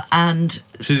 Yeah. And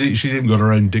she's even got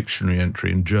her own dictionary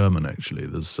entry in German, actually.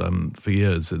 There's for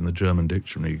years in the German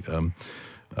dictionary,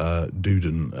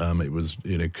 Duden, it was,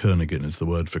 Königin is the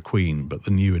word for queen, but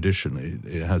the new edition,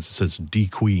 it says die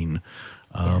Queen,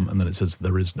 and then it says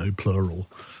there is no plural.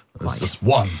 There's just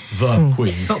one, the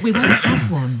Queen. But we won't have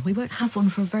one. We won't have one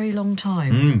for a very long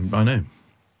time. I know.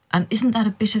 And isn't that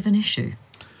a bit of an issue?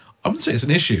 I wouldn't say it's an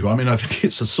issue. I mean, I think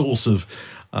it's a source of...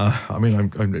 I'm no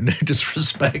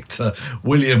disrespect to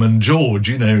William and George.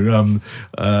 They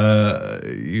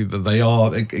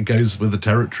are. It goes with the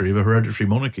territory of a hereditary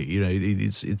monarchy.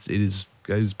 It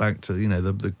goes back to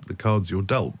the cards you're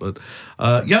dealt. But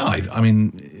I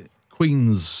mean,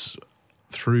 queens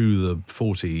through the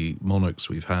 40 monarchs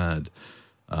we've had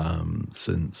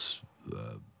since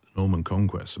the Norman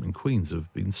conquest. I mean, queens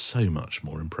have been so much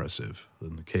more impressive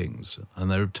than the kings,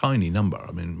 and they're a tiny number.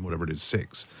 I mean, whatever it is,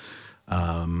 6.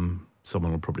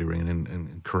 Someone will probably ring in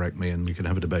and correct me, and we can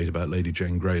have a debate about Lady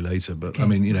Jane Grey later. But okay. I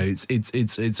mean,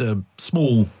 it's a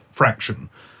small fraction.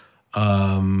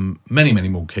 Many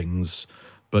more kings.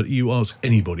 But you ask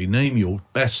anybody, name your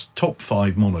best top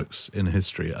 5 monarchs in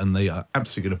history, and they are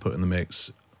absolutely going to put in the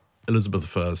mix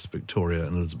Elizabeth I, Victoria,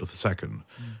 and Elizabeth II.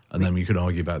 And then you can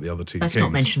argue about the other 2 Let's kings.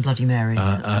 not mention Bloody Mary.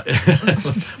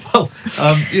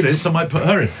 Some might put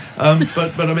her in.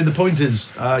 But I mean, the point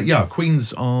is,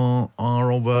 queens are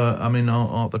of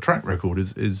the track record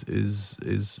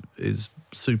is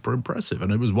super impressive,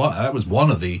 and that was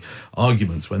one of the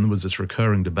arguments when there was this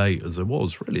recurring debate, as there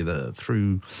was really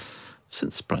through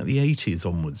since probably the 80s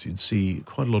onwards, you'd see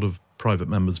quite a lot of private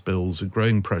members' bills, a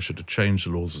growing pressure to change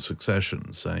the laws of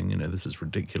succession, saying, this is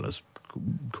ridiculous.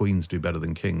 Queens do better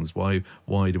than kings. Why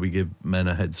do we give men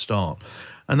a head start?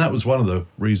 And that was one of the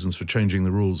reasons for changing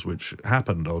the rules, which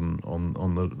happened on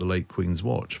the late Queen's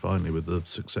watch, finally, with the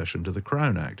Succession to the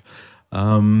Crown Act.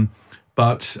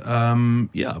 But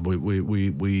we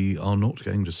are not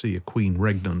going to see a Queen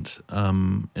regnant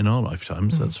in our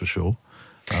lifetimes, that's for sure.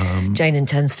 Jane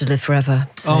intends to live forever,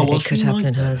 so it could happen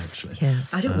in hers. Actually.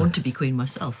 Yes, I don't want to be queen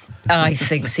myself. I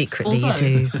think secretly you Although-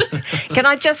 do. Can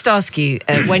I just ask you,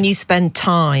 when you spend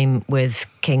time with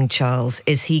King Charles,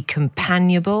 is he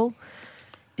companionable?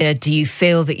 Do you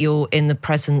feel that you're in the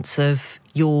presence of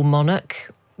your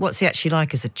monarch? What's he actually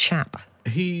like as a chap?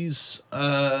 He's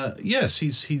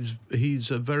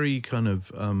he's a very kind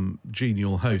of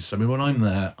genial host. I mean, when I'm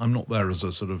there, I'm not there as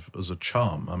a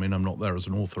charm. I mean, I'm not there as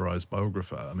an authorised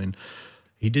biographer. I mean,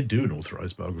 he did do an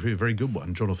authorised biography, a very good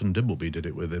one. Jonathan Dimbleby did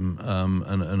it with him,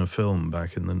 and a film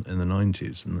back in the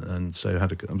 90s, and so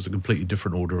it was a completely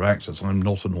different order of actors. I'm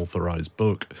not an authorised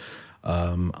book.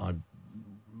 I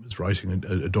was writing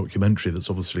a documentary that's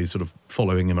obviously sort of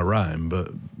following him around,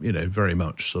 but very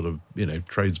much sort of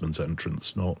tradesman's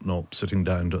entrance, not sitting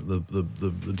down at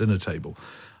the dinner table.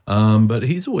 But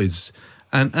he's always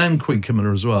and Queen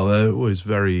Camilla as well. They're always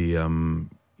very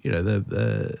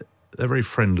they're very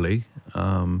friendly.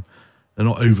 They're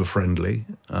not over friendly.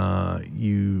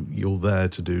 You're there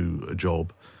to do a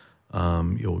job.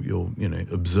 You're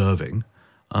observing.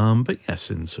 But yes,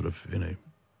 in sort of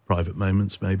private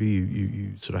moments, maybe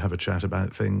you sort of have a chat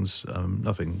about things,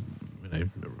 nothing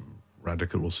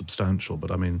radical or substantial, but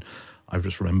I mean, I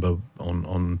just remember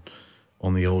on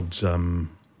the odd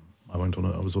I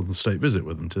was on the state visit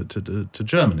with them to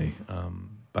Germany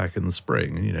back in the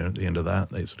spring, and at the end of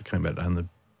that they sort of came back down the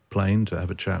plane to have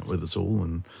a chat with us all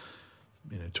and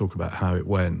talk about how it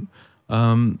went,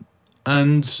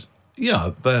 and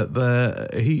yeah,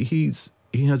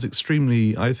 He has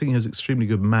extremely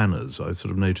good manners. I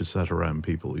sort of noticed that around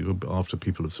people, even after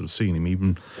people have sort of seen him,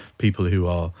 even people who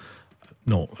are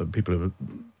people who are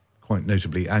quite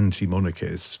notably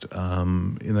anti-monarchist.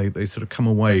 They sort of come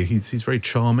away. He's very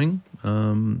charming. We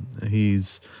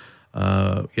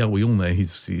all know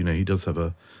he does have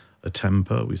a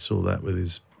temper. We saw that with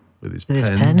his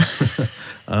pen.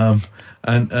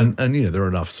 and there are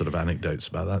enough sort of anecdotes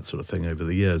about that sort of thing over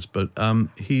the years. But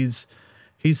he's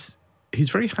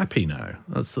very happy now.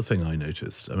 That's the thing I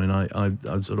noticed. I mean, I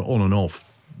sort of on and off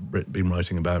been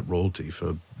writing about royalty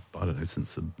for, I don't know,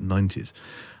 since the 90s.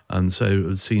 And so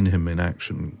I've seen him in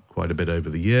action quite a bit over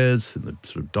the years, in the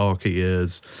sort of darker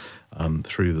years,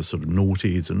 through the sort of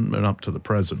noughties and up to the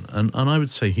present. And I would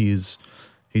say he's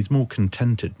more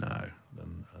contented now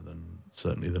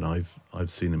than I've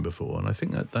seen him before. And I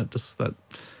think that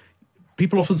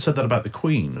people often said that about the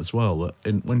Queen as well, that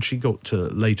when she got to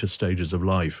later stages of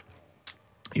life,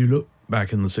 you look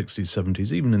back in the 60s,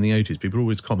 70s, even in the 80s, people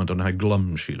always comment on how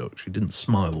glum she looked. She didn't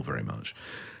smile very much.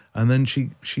 And then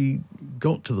she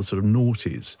got to the sort of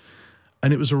noughties.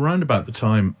 And it was around about the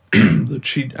time that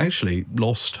she'd actually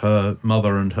lost her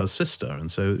mother and her sister.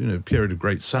 And so, a period of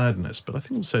great sadness. But I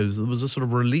think also there was a sort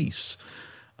of release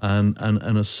and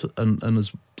as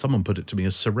someone put it to me,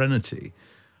 a serenity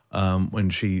when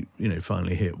she,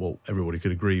 finally hit what everybody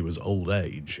could agree was old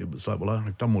age. It was like, well,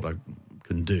 I've done what I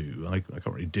can do. I can't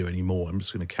really do any more. I'm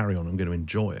just going to carry on. I'm going to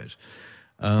enjoy it.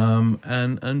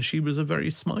 And she was a very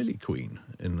smiley queen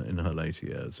in her later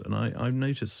years. And I've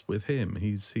noticed with him,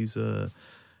 he's a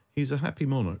happy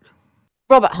monarch.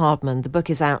 Robert Hardman, the book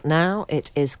is out now.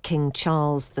 It is King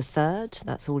Charles III.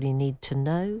 That's all you need to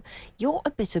know. You're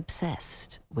a bit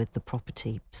obsessed with the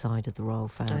property side of the royal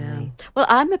family. I am. Well,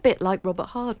 I'm a bit like Robert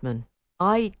Hardman.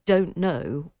 I don't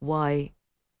know why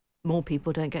more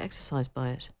people don't get exercised by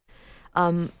it.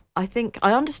 I think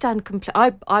I understand.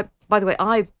 By the way,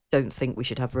 I don't think we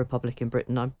should have a republic in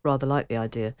Britain. I rather like the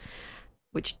idea,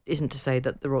 which isn't to say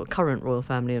that the current royal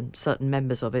family and certain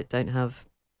members of it don't have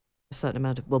a certain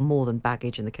amount of, more than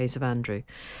baggage in the case of Andrew.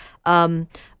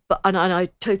 But I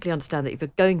totally understand that if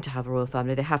you're going to have a royal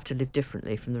family, they have to live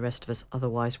differently from the rest of us.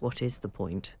 Otherwise, what is the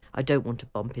point? I don't want to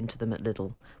bump into them at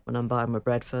Lidl when I'm buying my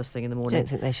bread first thing in the I morning. don't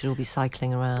think they should all be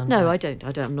cycling around. No, I don't.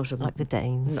 I'm not like the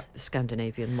Danes. not the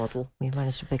Scandinavian model. We've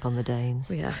managed to pick on the Danes.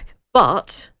 Yeah,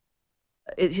 but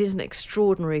it is an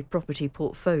extraordinary property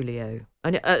portfolio.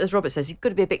 And as Robert says, you've got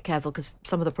to be a bit careful because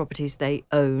some of the properties they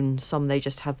own, some they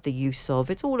just have the use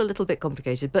of. It's all a little bit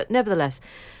complicated, but nevertheless,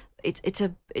 it's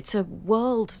a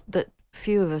world that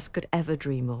few of us could ever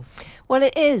dream of. Well,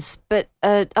 it is, but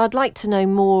I'd like to know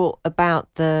more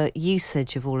about the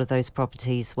usage of all of those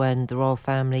properties when the royal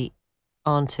family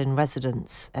aren't in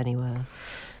residence anywhere.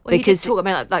 Well, Because he did talk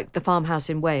about like the farmhouse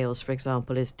in Wales, for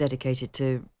example, is dedicated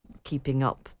to keeping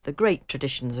up the great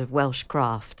traditions of Welsh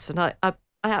crafts, and I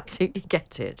absolutely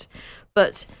get it.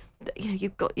 But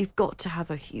you've got to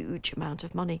have a huge amount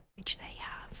of money, which they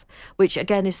have, which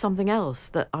again is something else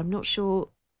that I'm not sure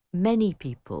many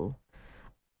people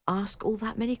ask all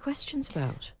that many questions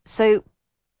about. So,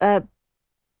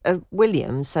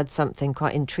 William said something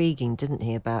quite intriguing, didn't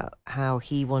he, about how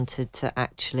he wanted to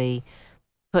actually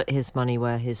put his money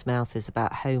where his mouth is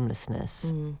about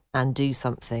homelessness and do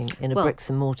something in a bricks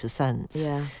and mortar sense.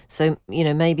 Yeah. So,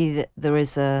 maybe there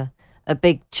is a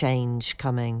big change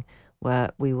coming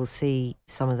where we will see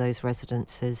some of those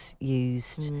residences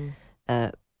used,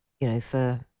 for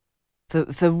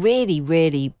really,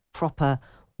 really proper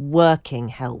working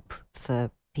help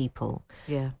for people.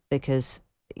 Yeah. Because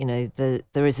there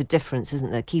is a difference,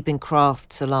 isn't there? Keeping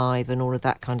crafts alive and all of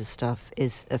that kind of stuff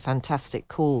is a fantastic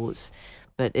cause,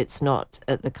 but it's not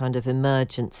at the kind of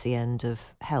emergency end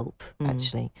of help,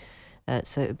 actually.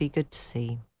 So it would be good to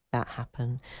see that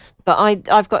happen. But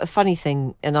I've got a funny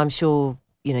thing, and I'm sure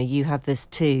you have this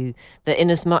too, that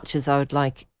in as much as I would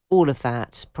like all of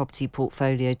that property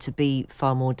portfolio to be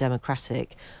far more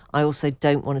democratic, I also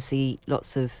don't want to see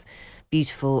lots of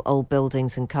beautiful old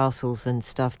buildings and castles and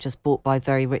stuff just bought by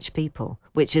very rich people,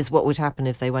 which is what would happen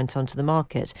if they went onto the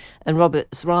market. And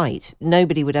Robert's right,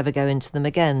 nobody would ever go into them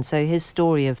again. So his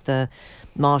story of the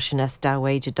Marchioness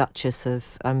Dowager Duchess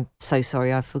of, I'm so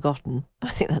sorry I've forgotten, I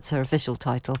think that's her official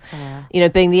title,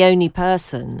 being the only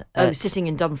person sitting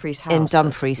in Dumfries House. In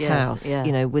Dumfries House,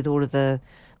 yeah. With all of the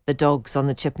dogs on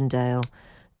the Chippendale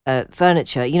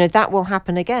furniture, that will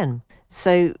happen again.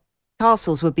 So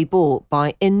castles would be bought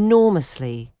by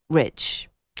enormously rich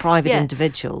private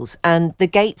individuals, and the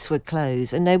gates would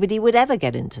close and nobody would ever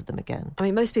get into them again. I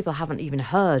mean, most people haven't even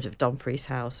heard of Dumfries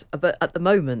House, but at the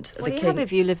moment... Well, you have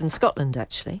if you live in Scotland,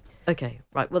 actually. Okay,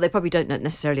 right. Well, they probably don't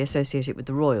necessarily associate it with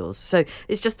the royals. So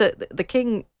it's just that the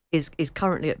king is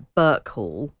currently at Birk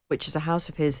Hall, which is a house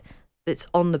of his that's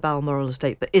on the Balmoral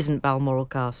estate but isn't Balmoral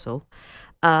Castle.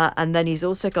 And then he's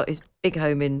also got his big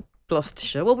home in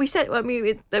Gloucestershire. Well,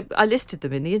 I listed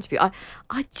them in the interview.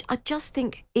 I just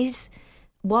think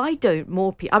why don't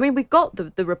more people... I mean, we've got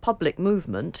the Republic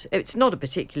movement. It's not a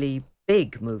particularly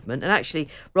big movement. And actually,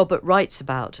 Robert writes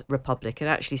about Republic and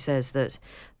actually says that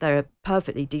they're a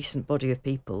perfectly decent body of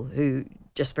people who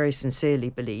just very sincerely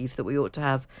believe that we ought to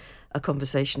have a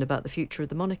conversation about the future of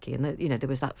the monarchy. And there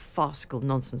was that farcical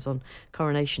nonsense on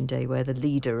Coronation Day where the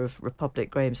leader of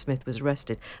Republic, Graham Smith, was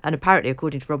arrested. And apparently,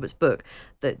 according to Robert's book,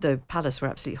 the palace were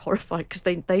absolutely horrified because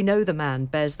they know the man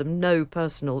bears them no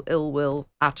personal ill will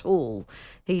at all.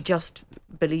 He just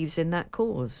believes in that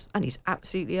cause, and he's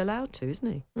absolutely allowed to, isn't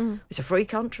he? It's a free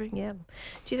country. Yeah.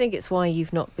 Do you think it's why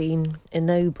you've not been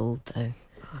ennobled, though?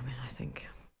 I mean, I think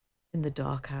in the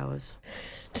dark hours.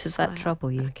 Does that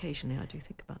trouble you? Occasionally I do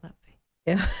think about that.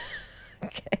 Yeah.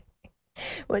 Okay.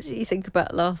 What did you think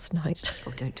about last night?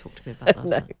 Oh, don't talk to me about last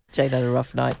night. Jane had a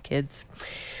rough night, kids.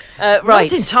 Right.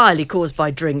 Not entirely caused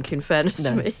by drink, in fairness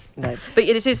to me. No. But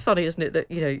it is funny, isn't it,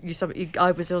 that,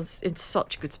 I was in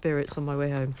such good spirits on my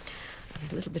way home.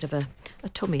 A little bit of a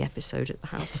tummy episode at the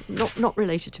house. Not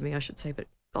related to me, I should say, but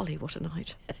golly, what a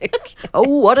night. Oh,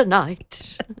 what a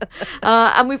night.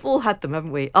 And we've all had them,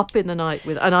 haven't we? Up in the night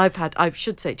and I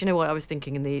should say, do you know what I was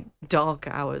thinking in the dark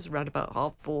hours, around about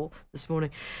 4:30 this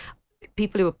morning?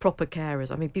 People who are proper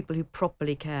carers. I mean, people who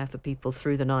properly care for people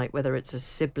through the night, whether it's a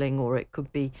sibling or it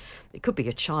could be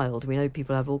a child. We know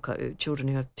people have children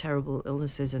who have terrible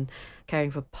illnesses, and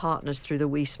caring for partners through the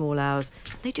wee small hours.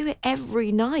 They do it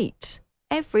every night.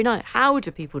 Every night. How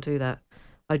do people do that?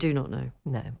 I do not know.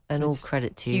 No, and all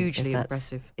credit to you. Hugely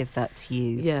impressive. If that's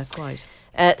you. Yeah, quite.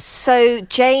 So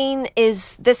Jane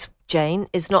is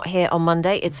not here on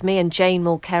Monday. It's me and Jane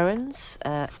Mulkerrans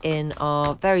in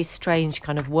our very strange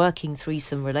kind of working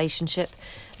threesome relationship.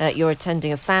 You're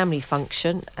attending a family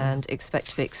function and expect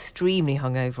to be extremely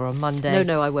hungover on Monday.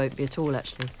 No, I won't be at all,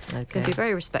 actually. Okay. It's going to be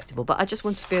very respectable, but I just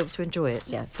want to be able to enjoy it.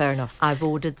 Yeah, fair enough. I've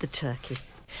ordered the turkey.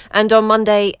 And on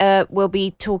Monday, we'll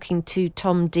be talking to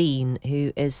Tom Dean,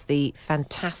 who is the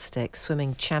fantastic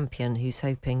swimming champion who's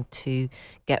hoping to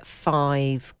get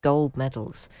 5 gold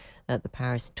medals at the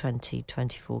Paris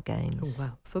 2024 Games. Oh,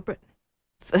 wow. For Britain?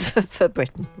 For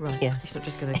Britain, right. Yes. He's not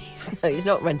just going to... No, he's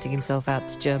not renting himself out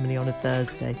to Germany on a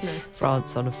Thursday,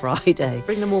 France on a Friday.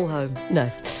 Bring them all home. No.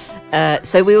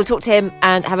 So we will talk to him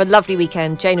and have a lovely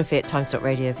weekend. Jane and Fee at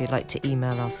times.radio if you'd like to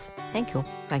email us. Thank you.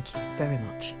 Thank you very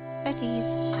much. At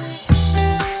ease.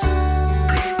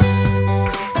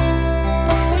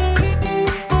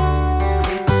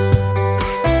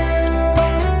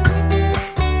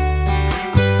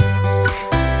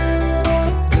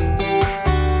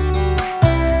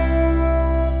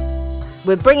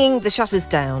 we're bringing the shutters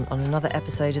down on another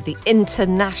episode of the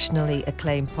internationally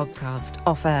acclaimed podcast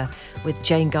Off Air with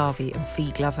Jane Garvey and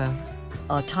Fee Glover.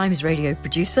 Our Times Radio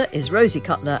producer is Rosie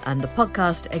Cutler and the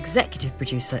podcast executive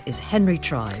producer is Henry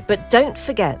Tribe. But don't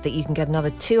forget that you can get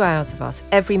another 2 hours of us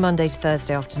every Monday to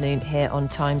Thursday afternoon here on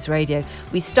Times Radio.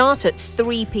 We start at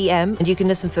 3 p.m. and you can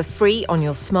listen for free on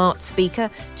your smart speaker.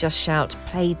 Just shout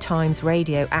Play Times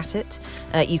Radio at it.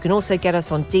 You can also get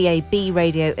us on DAB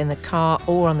radio in the car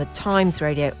or on the Times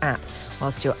Radio app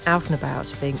whilst you're out and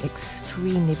about being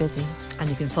extremely busy. And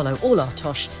you can follow all our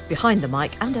tosh behind the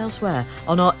mic and elsewhere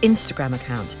on our Instagram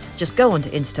account. Just go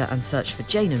onto Insta and search for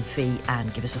Jane and Fee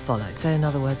and give us a follow. So in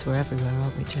other words, we're everywhere,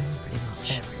 aren't we, Jane? Pretty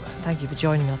much. Everywhere. Thank you for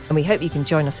joining us. And we hope you can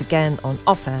join us again on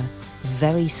Off Air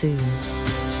very soon.